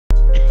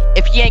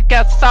if you ain't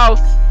got sauce,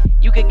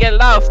 you can get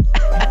lost.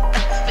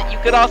 But you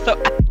could also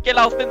get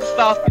lost in the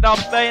sauce, you know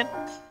what I'm saying?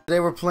 Today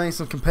we're playing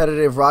some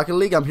competitive Rocket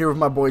League. I'm here with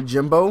my boy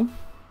Jimbo.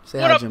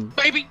 Say What hi, up, Jim.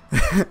 baby?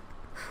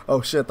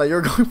 Oh shit, I thought you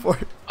were going for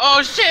it.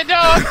 Oh shit, no!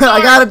 I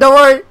got it, don't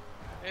worry.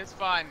 It's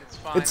fine, it's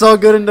fine. It's all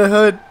good in the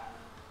hood.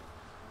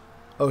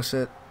 Oh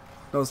shit.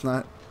 No, it's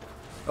not.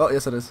 Oh,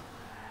 yes it is.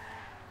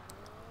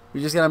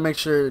 We just gotta make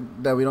sure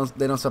that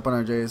they don't step on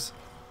our J's.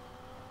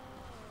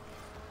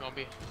 Gonna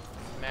be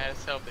mad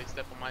as hell if they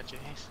step on my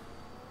J's.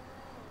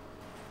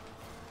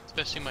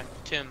 Especially my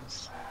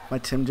Tims. My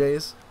Tim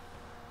J's.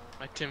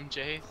 My Tim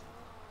J's.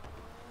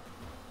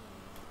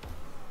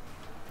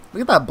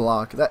 Look at that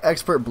block. That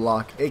expert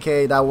block.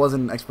 AKA that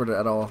wasn't expert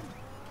at all.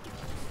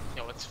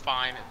 Yo, it's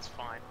fine, it's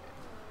fine.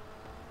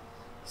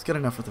 It's good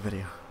enough for the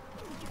video.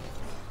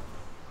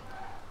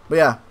 But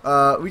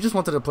yeah, we just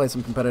wanted to play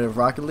some competitive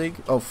Rocket League.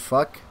 Oh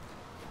fuck.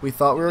 We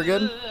thought we were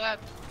good.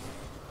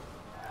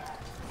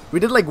 We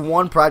did like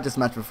one practice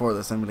match before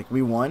this and like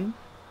we won.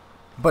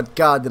 But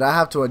god, did I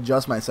have to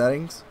adjust my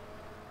settings?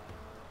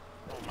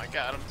 Oh my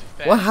god, I'm too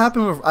fast. What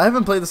happened with, I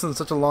haven't played this in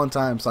such a long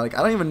time, so like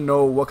I don't even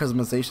know what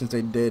customizations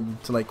they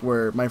did to like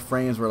where my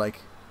frames were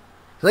like,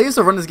 cause I used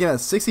to run this game at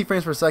 60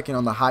 frames per second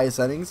on the highest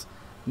settings.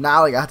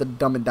 Now like I have to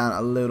dumb it down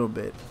a little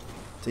bit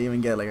to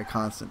even get like a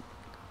constant.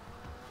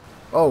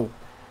 Oh,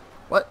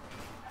 what?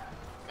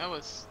 That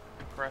was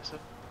impressive.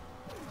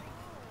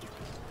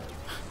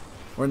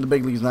 We're in the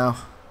big leagues now.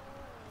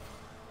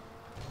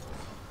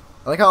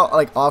 I like how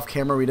like off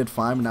camera we did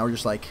fine, but now we're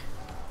just like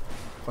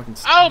fucking.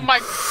 Oh my!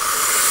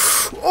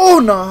 Oh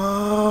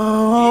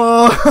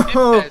no! Hit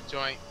that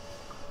joint.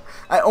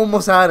 I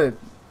almost had it.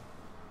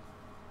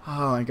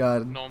 Oh my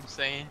god. Know what I'm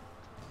saying?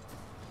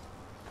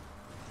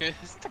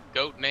 It's the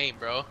GOAT name,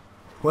 bro.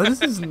 What is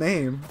his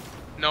name?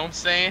 Know what I'm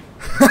saying?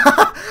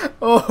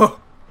 Oh.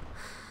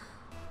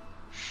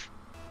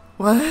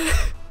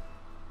 What?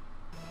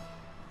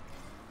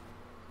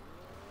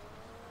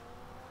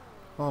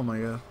 Oh my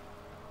god.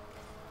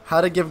 How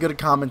to give good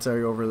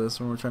commentary over this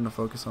when we're trying to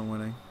focus on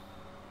winning.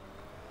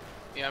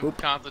 Yeah, I'm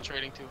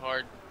concentrating too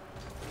hard.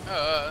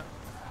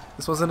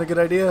 This wasn't a good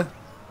idea.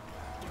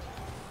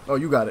 Oh,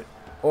 you got it.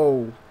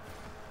 Oh.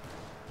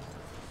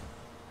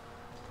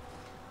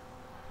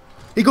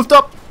 He goofed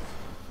up.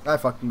 I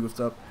fucking goofed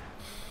up.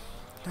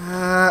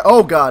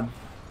 Oh god.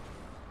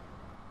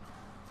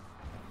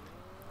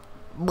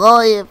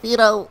 Boy, if you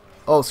don't.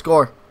 Oh,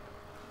 score.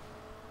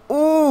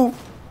 Ooh.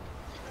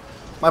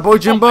 My boy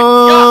Jimbo.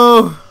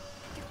 Oh my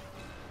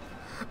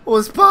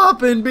was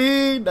popping,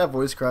 B. That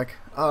voice crack.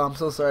 Oh, I'm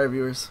so sorry,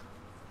 viewers.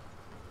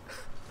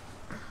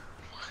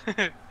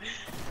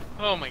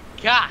 Oh my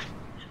god!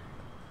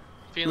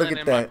 Feeling Look at it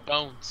in that. my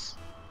bones.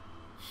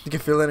 You can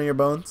feel it in your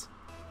bones.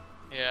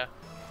 Yeah.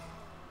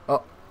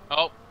 Oh.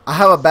 Oh. I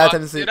have a bad Fucked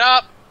tendency. it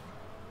up.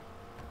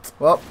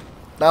 Well,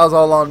 that was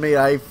all on me.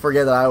 I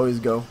forget that I always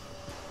go.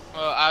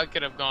 Well, I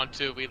could have gone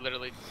too. We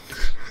literally.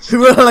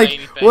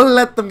 We'll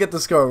let them get the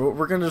score.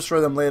 We're gonna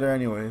destroy them later,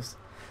 anyways.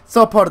 It's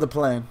all part of the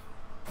plan.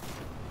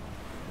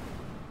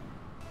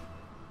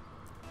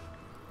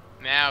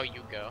 Now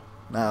you go.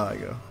 Now I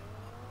go.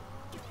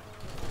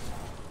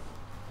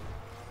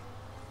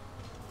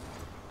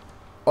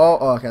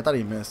 Oh, okay. I thought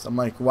he missed. I'm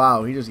like,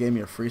 wow, he just gave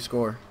me a free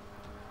score.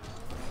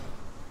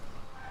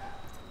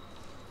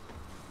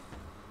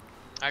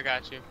 I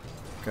got you.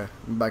 Okay,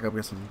 I'm back up,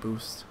 get some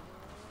boost.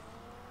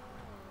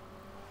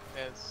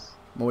 Yes.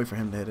 I'm gonna wait for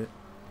him to hit it.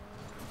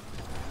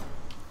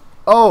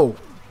 Oh,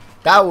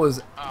 that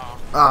was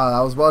that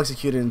was well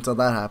executed until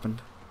that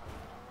happened.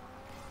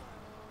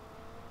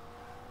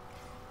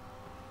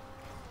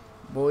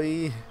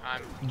 Boy,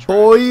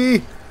 boy,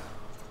 Oh,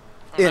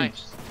 in,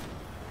 nice.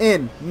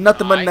 in,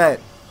 nothing but Nice. net.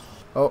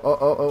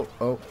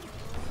 Oh.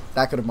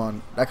 That could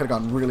have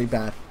gone really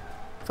bad.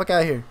 Fuck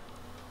out of here.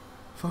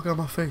 Fuck out of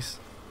my face.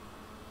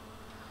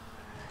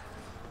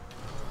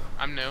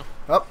 I'm new.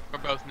 Oh. We're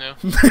both new.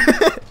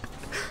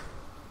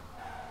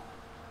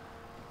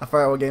 I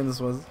forgot what game this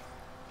was.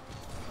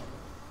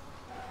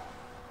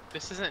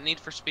 This isn't Need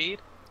for Speed?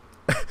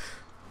 It's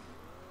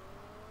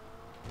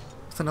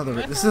another.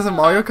 This isn't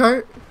Mario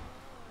Kart.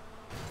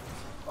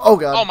 Oh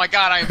god. Oh my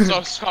god, I am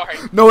so sorry.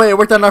 No way, it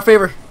worked out in our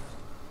favor.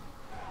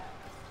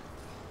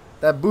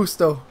 That boost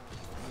though.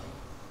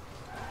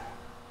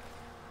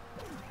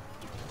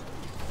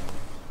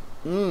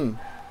 I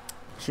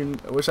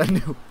wish I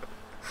knew.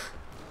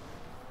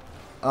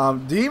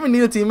 Do you even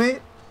need a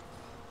teammate?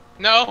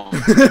 No.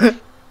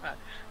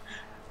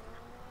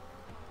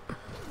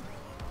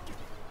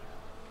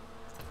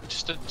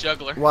 Just a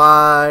juggler.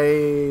 Why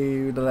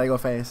did I go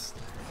fast?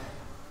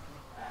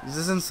 Is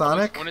this in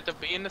Sonic? I wanted to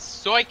be in the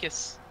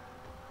Soicus.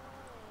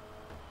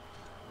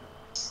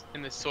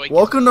 In the Soicus.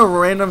 Welcome to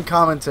random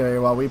commentary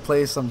while we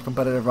play some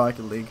competitive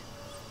Rocket League.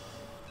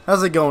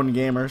 How's it going,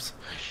 gamers?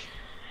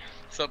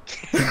 Sup?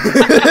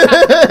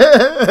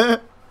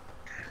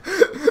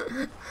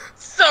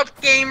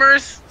 Sup,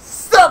 gamers?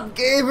 Sup,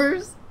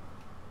 gamers?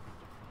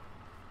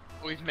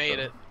 We've made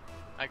it.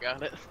 I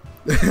got it.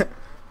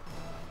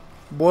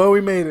 Boy,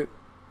 we made it.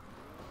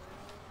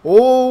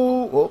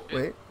 Oh,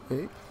 wait.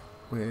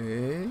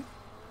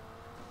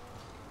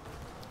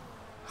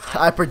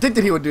 I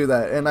predicted he would do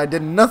that, and I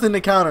did nothing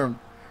to counter him.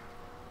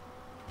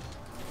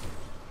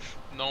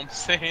 Know what I'm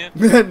saying?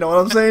 Know what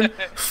I'm saying?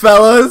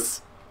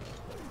 Fellas?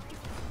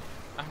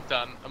 I'm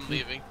done. I'm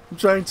leaving. I'm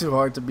trying too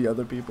hard to be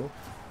other people.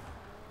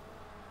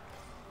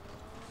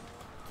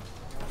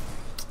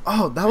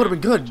 Oh, that would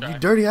have been good, you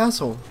dirty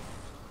asshole.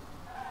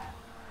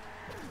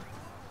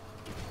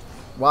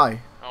 Why?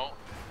 Oh.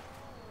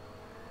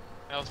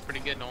 That was pretty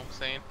good, know what I'm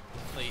saying?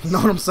 Please. Know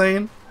what I'm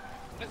saying?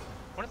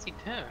 What is he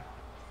doing?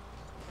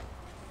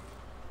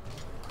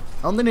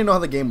 I don't think they know how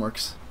the game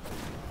works.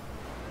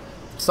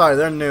 Sorry,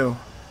 they're new.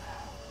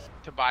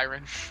 To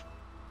Byron.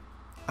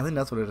 I think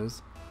that's what it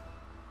is.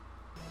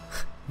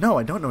 No,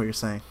 I don't know what you're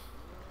saying.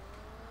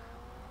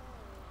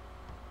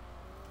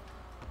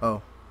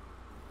 Oh.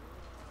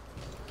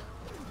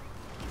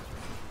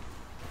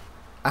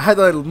 I had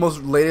the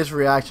most latest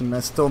reaction and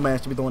I still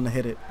managed to be the one to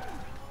hit it.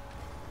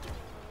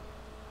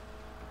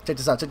 Check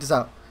this out, check this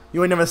out.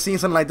 You ain't never seen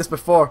something like this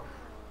before.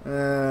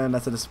 And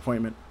that's a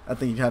disappointment. I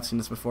think you have seen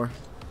this before.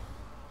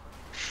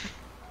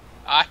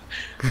 I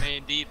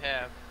indeed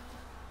have.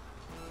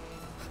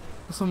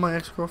 That's what my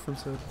ex-girlfriend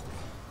said.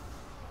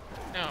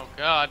 Oh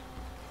God.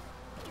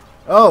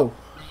 Oh.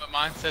 What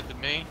mine said to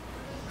me.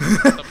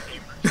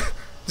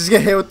 Just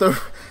get hit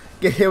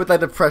with that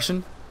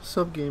depression.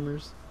 Sup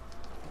Gamers.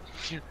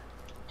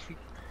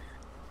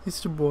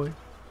 It's your boy.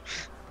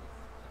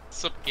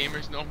 Sup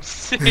Gamers, know what I'm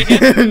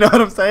saying? Know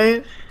what I'm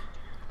saying?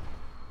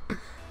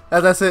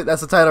 That's it.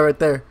 That's the title right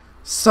there.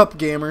 Sup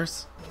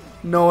Gamers.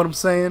 Know what I'm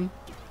saying?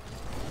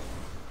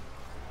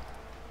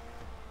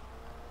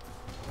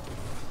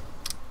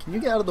 Can you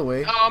get out of the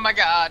way? Oh my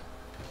God.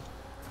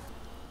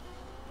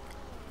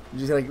 We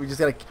just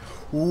gotta keep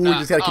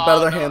out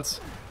of their hands.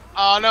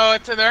 Oh no,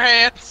 it's in their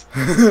hands.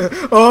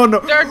 Oh no.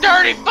 They're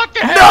dirty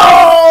fucking hands.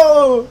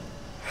 No!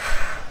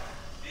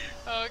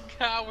 Oh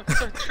God, we're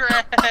so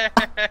trash.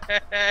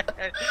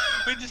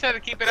 We just had to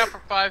keep it up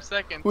for 5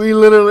 seconds. We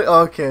literally,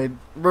 okay.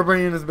 We're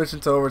bringing this bitch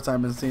into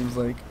overtime, it seems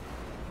like.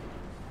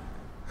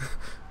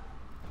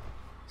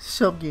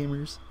 Sup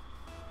Gamers.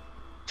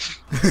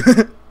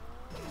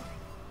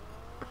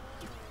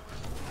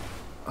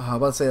 I'm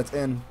about to say that's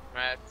in.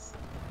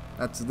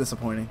 That's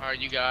disappointing. Alright,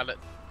 you got it.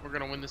 We're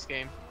gonna win this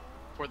game.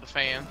 For the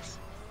fans.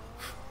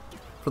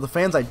 For the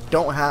fans I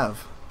don't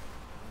have.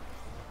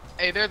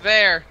 Hey, they're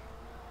there.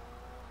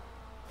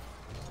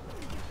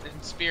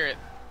 In spirit.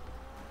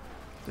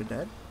 They're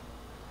dead?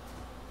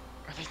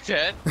 Are they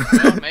dead?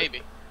 Well,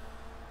 maybe.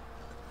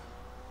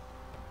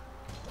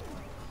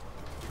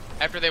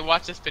 After they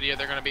watch this video,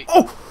 they're gonna be.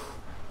 Oh!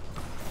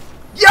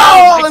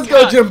 Yo! Let's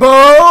go, Jimbo!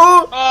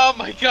 Oh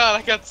my God,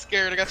 I got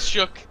scared. I got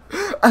shook.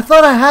 I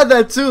thought I had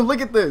that too.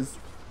 Look at this.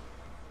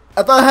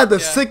 I thought I had the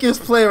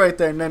sickest play right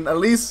there, and then at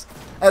least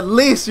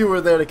you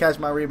were there to catch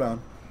my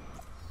rebound.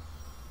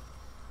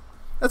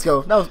 Let's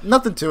go. That was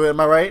nothing to it, am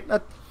I right?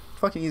 That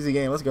fucking easy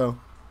game. Let's go.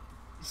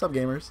 Sup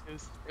Gamers?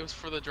 It was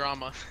for the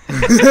drama.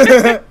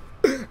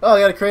 Oh, I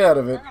got a crate out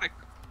of it. I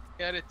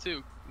got it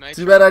too. Nice.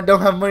 Too bad I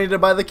don't have money to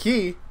buy the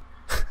key.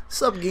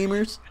 Sup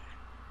Gamers?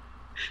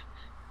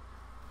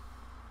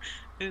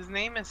 His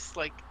name is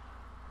like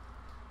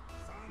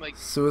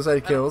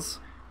Suicide Kills.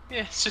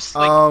 Yeah, it's just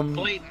like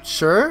blatant.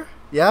 Sure?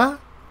 Yeah?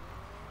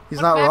 He's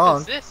What not map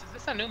wrong. Is this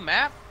a new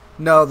map?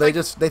 No, they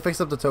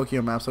fixed up the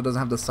Tokyo map so it doesn't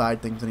have the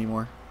side things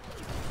anymore.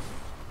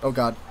 Oh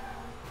God.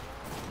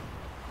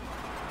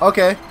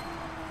 Okay.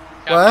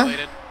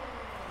 Calculated. What?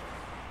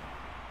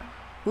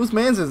 Whose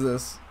man's is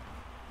this?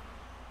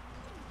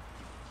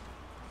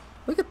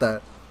 Look at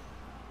that.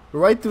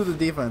 Right through the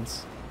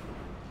defense.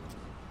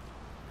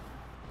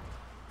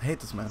 I hate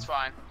this man. It's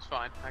fine. It's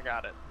fine. I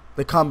got it.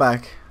 The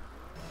comeback.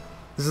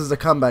 This is the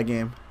comeback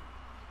game.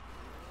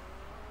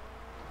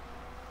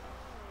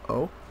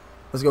 Oh.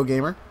 Let's go,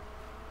 gamer.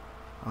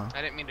 Oh.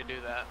 I didn't mean to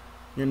do that.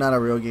 You're not a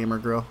real gamer,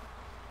 girl.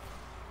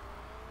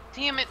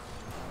 Damn it.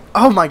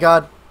 Oh my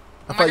God.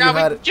 I thought you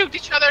had we it. juked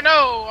each other.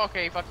 No.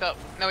 Okay, fucked up.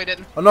 No, we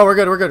didn't. Oh no, we're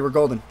good. We're good. We're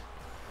golden.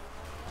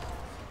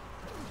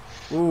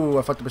 Ooh,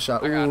 I fucked up a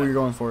shot. Ooh, you're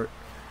going for it.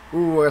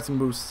 Ooh, I got some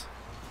boosts.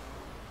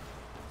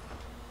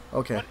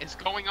 Okay. What is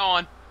going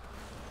on?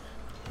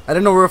 I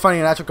didn't know we were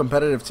fighting an actual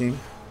competitive team.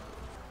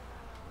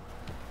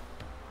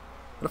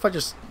 What if I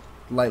just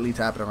lightly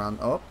tap it around?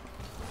 Oh.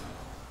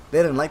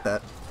 They didn't like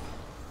that.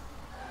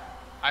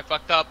 I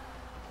fucked up.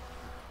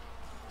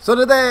 So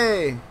did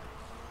they.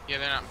 Yeah,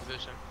 they're not in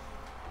position.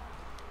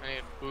 I need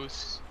a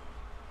boost.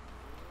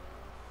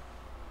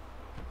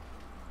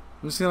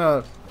 I'm just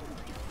gonna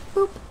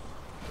boop,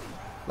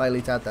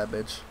 lightly tap that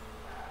bitch.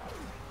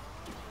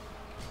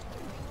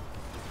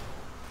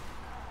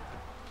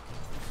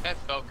 That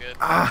felt good.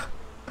 Ah.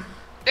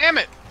 Damn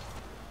it!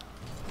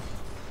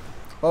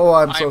 Oh,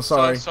 I'm so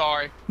sorry. So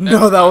sorry.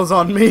 No, that was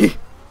on me.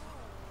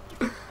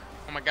 Oh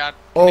my God,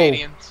 Oh.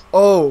 Canadians.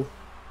 Oh.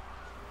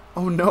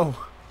 Oh no.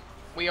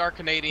 We are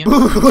Canadians.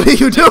 What are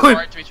you doing?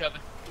 Right to each other.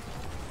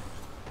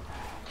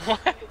 What?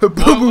 Boo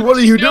Boo, what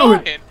are you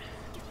doing?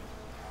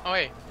 Oh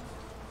wait.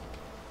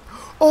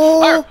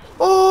 Oh!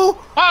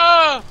 Oh!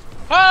 Oh!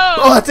 Oh!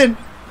 Oh, that's in!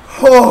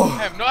 Oh!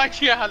 I have no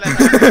idea how that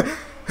happened.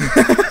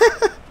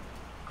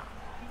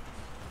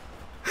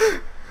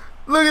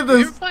 Look at Have you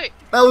this! ever played,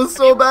 That was have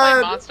so you ever played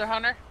bad! Monster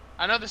Hunter?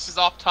 I know this is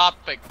off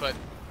topic, but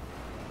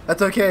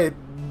That's okay.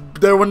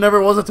 There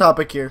never was a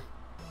topic here.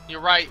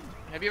 you're right.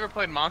 Have you ever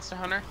played Monster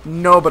Hunter?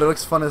 No, but it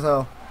looks fun as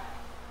hell.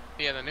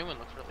 Yeah, the new one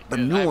looks really good. The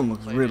I new haven't one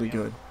looks played really it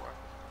yet good. before.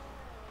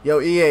 Yo,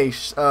 EA,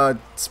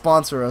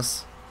 sponsor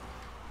us.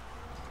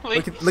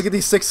 Please. Look at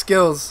these 6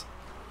 skills.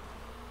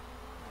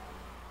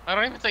 I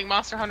don't even think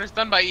Monster Hunter's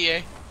done by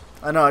EA.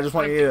 I know, I just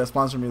want EA to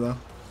sponsor me though.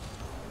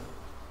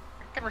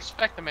 I can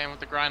respect the man with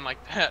the grind like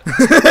that.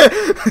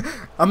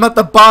 I'm at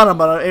the bottom,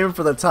 but I'm aiming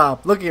for the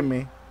top. Look at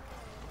me.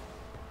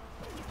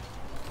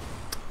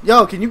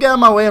 Yo, can you get out of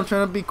my way? I'm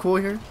trying to be cool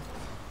here.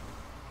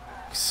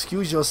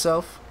 Excuse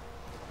yourself.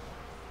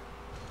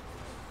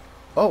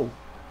 Oh.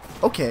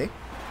 Okay.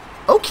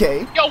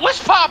 Okay. Yo,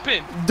 what's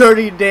poppin'?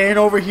 Dirty Dan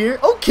over here.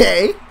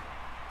 Okay.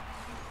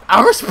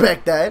 I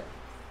respect that.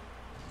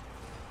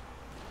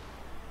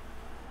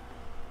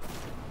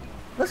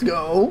 Let's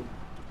go.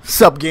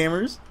 Sup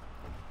Gamers.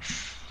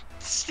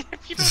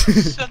 If you don't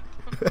shut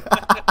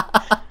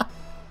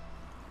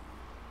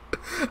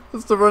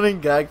That's the running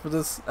gag for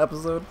this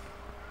episode.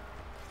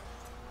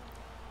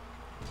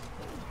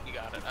 You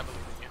got it. I believe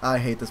in you. I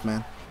hate this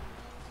man.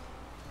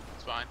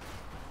 It's fine.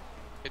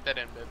 Hit that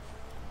in, babe.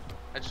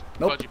 I just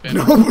Nope. called you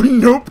Ben.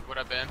 Nope. What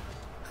up, Ben?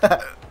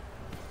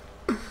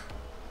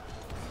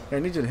 Here, I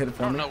need you to hit it I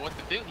for don't me. know what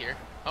to do here.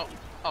 Oh,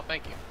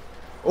 thank you.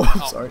 Oh,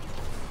 I'm Oh. sorry.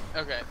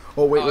 Okay.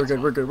 Oh wait, Oh, we're it's good.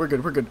 fine. We're good. We're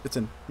good. We're good. It's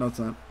in. No, it's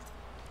not.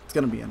 It's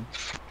gonna be in.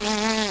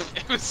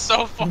 It was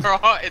so far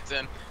off. It's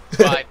in.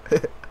 It's fine.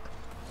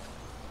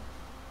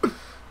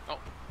 Oh,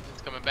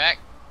 it's coming back,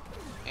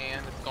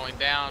 and it's going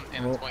down,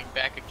 and it's Oh. going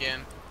back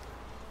again.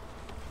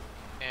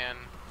 And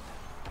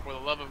for the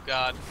love of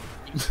God,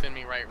 you spin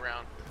me right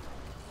round.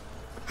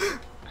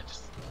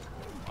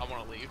 I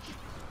want to leave.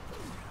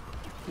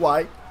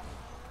 Why?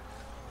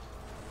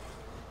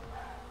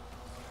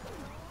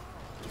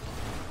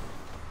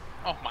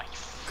 Oh my!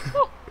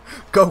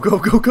 Go, go,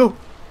 go, go!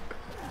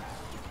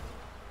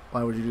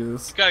 Why would you do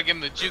this? You gotta give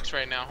him the jukes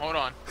right now. Hold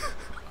on.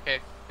 Okay,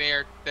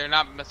 they're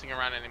not messing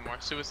around anymore.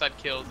 Suicide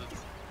kills.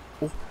 It's...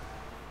 Oh.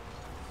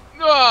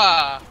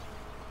 Ah!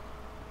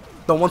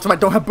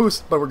 Don't have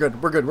boost, but we're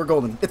good. We're good. We're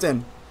golden. It's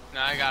in.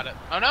 No, I got it.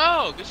 Oh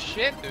no! Good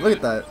shit, dude. Look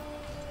at that.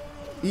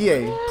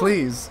 EA,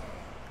 please.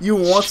 You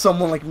want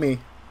someone like me.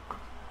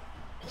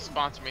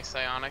 Sponsor me,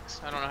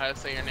 Psionics. I don't know how to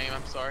say your name.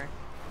 I'm sorry.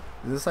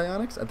 Is this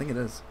Psionics? I think it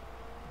is.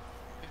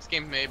 This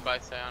game's made by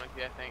Psionic,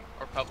 yeah, I think,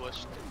 or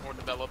published, or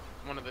developed.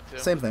 One of the two.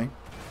 Same thing.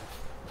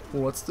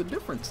 What's the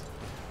difference?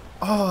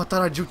 Oh, I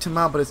thought I juked him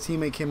out, but his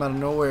teammate came out of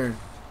nowhere.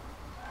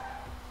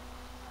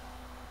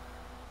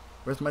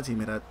 Where's my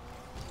teammate at?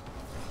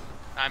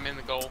 I'm in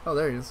the goal. Oh,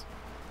 there he is.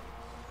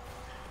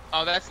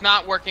 Oh, that's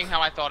not working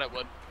how I thought it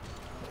would.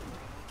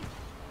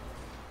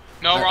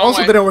 No, I wrong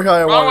also way. didn't work how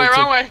I Wrong way, wanted it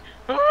to. wrong way.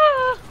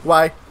 Ah!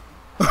 Why?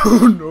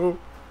 Oh no.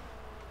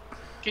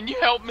 Can you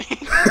help me?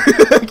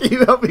 Can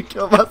you help me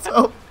kill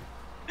myself?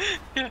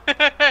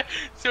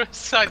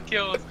 Suicide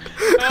kills.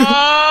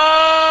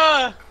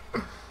 Ah!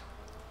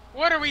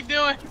 What are we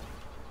doing?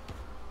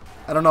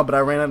 I don't know, but I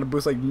ran out of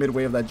boost like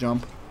midway of that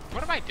jump.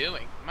 What am I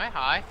doing? Am I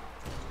high?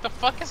 What the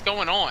fuck is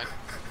going on?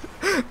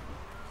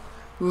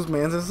 Whose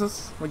man's is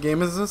this? What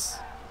game is this?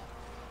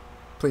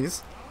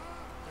 Please.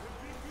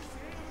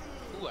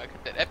 Ooh, I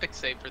got that epic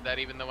save for that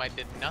even though I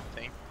did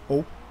nothing.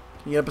 Oh.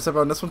 Can you get up a step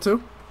on this one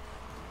too?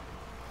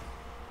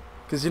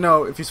 Because, you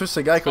know, if you switch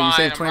to Geico, you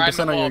save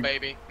 20% on your...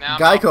 Baby. Now I'm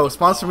Geico, off the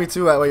sponsor ball. me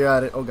too while you're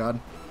at it. Oh, God.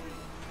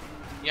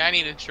 Yeah, I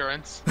need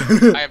insurance.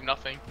 I have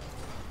nothing.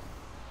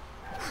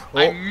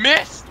 I Oh.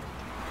 missed!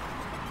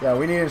 Yeah,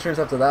 we need insurance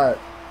after that.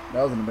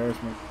 That was an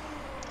embarrassment.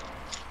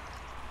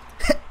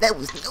 That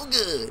was no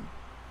good.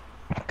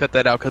 Cut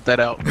that out, cut that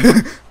out.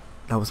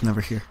 That was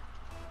never here.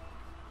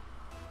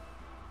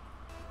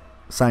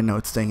 Side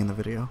note, staying in the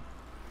video.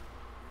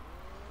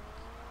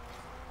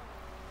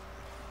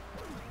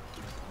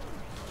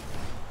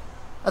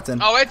 That's in.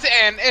 Oh, it's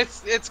in.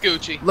 It's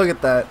Gucci. Look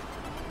at that.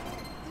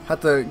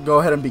 Had to go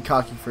ahead and be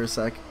cocky for a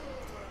sec.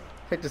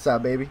 Check this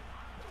out, baby.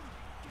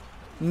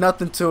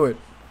 Nothing to it.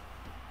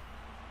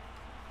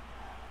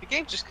 The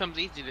game just comes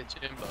easy to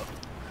Jimbo.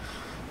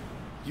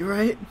 You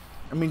right?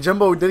 I mean,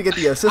 Jumbo did get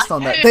the assist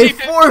on that. I They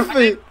didn't even-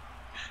 forfeit.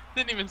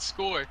 Didn't even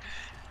score.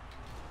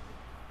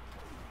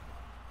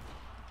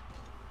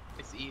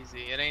 It's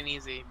easy. It ain't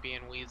easy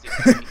being wheezy.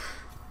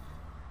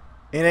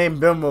 It ain't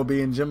Bimbo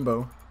being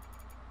Jimbo.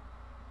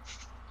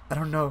 I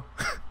don't know.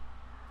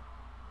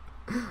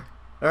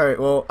 Alright,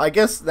 well, I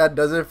guess that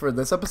does it for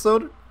this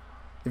episode.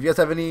 If you guys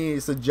have any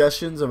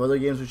suggestions of other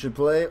games we should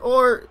play,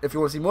 or if you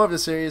want to see more of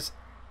this series,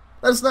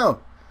 let us know.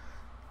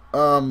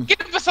 Give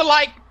us a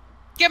like.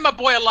 Give my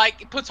boy a like.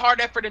 He puts hard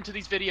effort into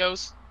these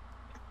videos.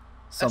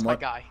 That's Somewhat.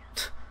 my guy.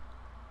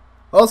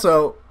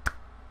 Also,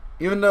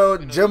 even though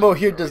knows Jimbo what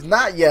here he's does already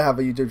not yet have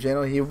a YouTube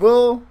channel, he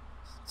will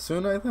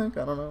soon, I think.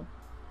 I don't know.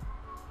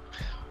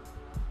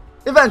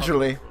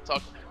 Eventually.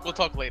 We'll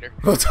talk later.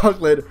 We'll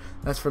talk later.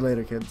 That's for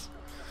later, kids.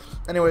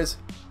 Anyways,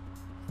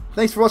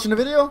 thanks for watching the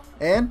video,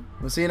 and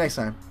we'll see you next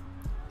time.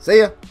 See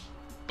ya.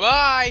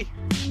 Bye.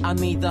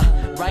 I'm either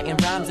writing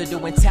rhymes or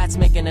doing tats,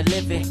 making a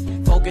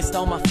living. Focused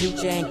on my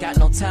future, ain't got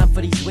no time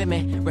for these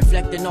women.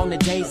 Reflecting on the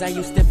days I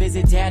used to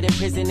visit dad in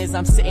prison as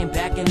I'm sitting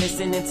back and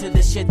listening to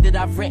the shit that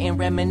I've written,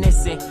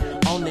 reminiscing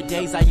on the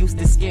days I used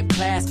to skip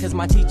class cause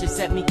my teacher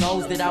set me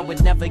goals that I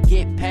would never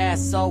get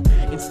past. So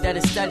instead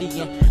of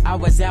studying, I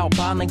was out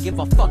bombing. Give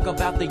a fuck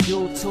about the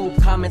YouTube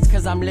comments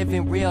cause I'm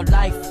living real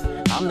life.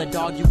 I'm the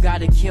dog you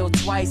gotta kill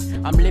twice.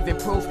 I'm living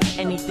proof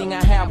anything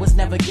I had was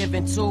never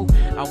given to.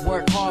 I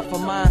work hard for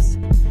mines.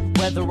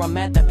 Whether I'm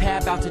at the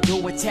pad about to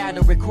do a tad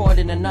or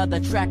recording another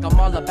track, I'm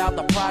all about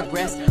the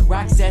progress.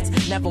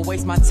 Roxas, never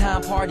waste my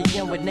time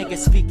partying with niggas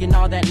speaking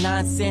all that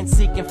nonsense,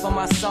 seeking for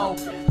my soul,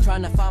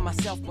 trying to find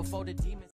myself before the demons.